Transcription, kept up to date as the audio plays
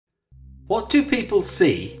What do people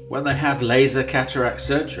see when they have laser cataract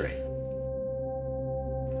surgery?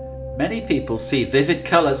 Many people see vivid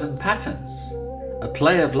colours and patterns, a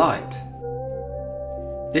play of light.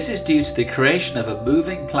 This is due to the creation of a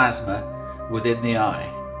moving plasma within the eye.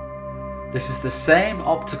 This is the same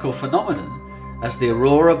optical phenomenon as the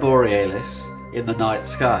aurora borealis in the night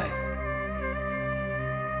sky.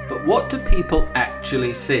 But what do people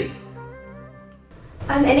actually see?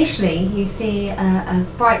 Initially you see a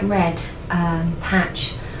bright red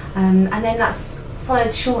patch, and then that's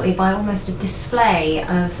followed shortly by almost a display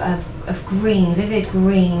of green, vivid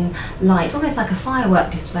green light. It's almost like a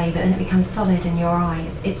firework display, but then it becomes solid in your eye.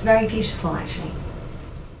 It's very beautiful actually.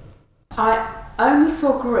 I only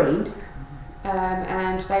saw green,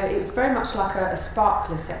 and it was very much like a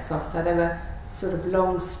sparkler sets off, so they were sort of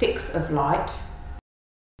long sticks of light.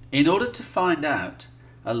 In order to find out,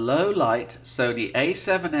 a low-light Sony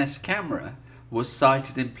A7s camera was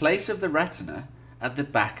sited in place of the retina at the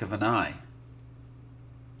back of an eye.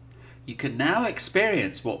 You can now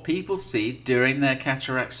experience what people see during their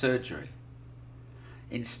cataract surgery.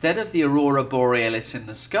 Instead of the aurora borealis in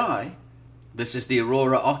the sky, this is the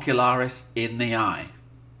aurora ocularis in the eye.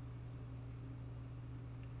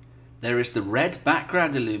 There is the red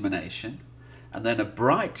background illumination, and then a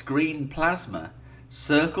bright green plasma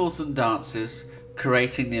circles and dances,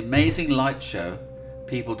 creating the amazing light show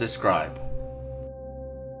people describe.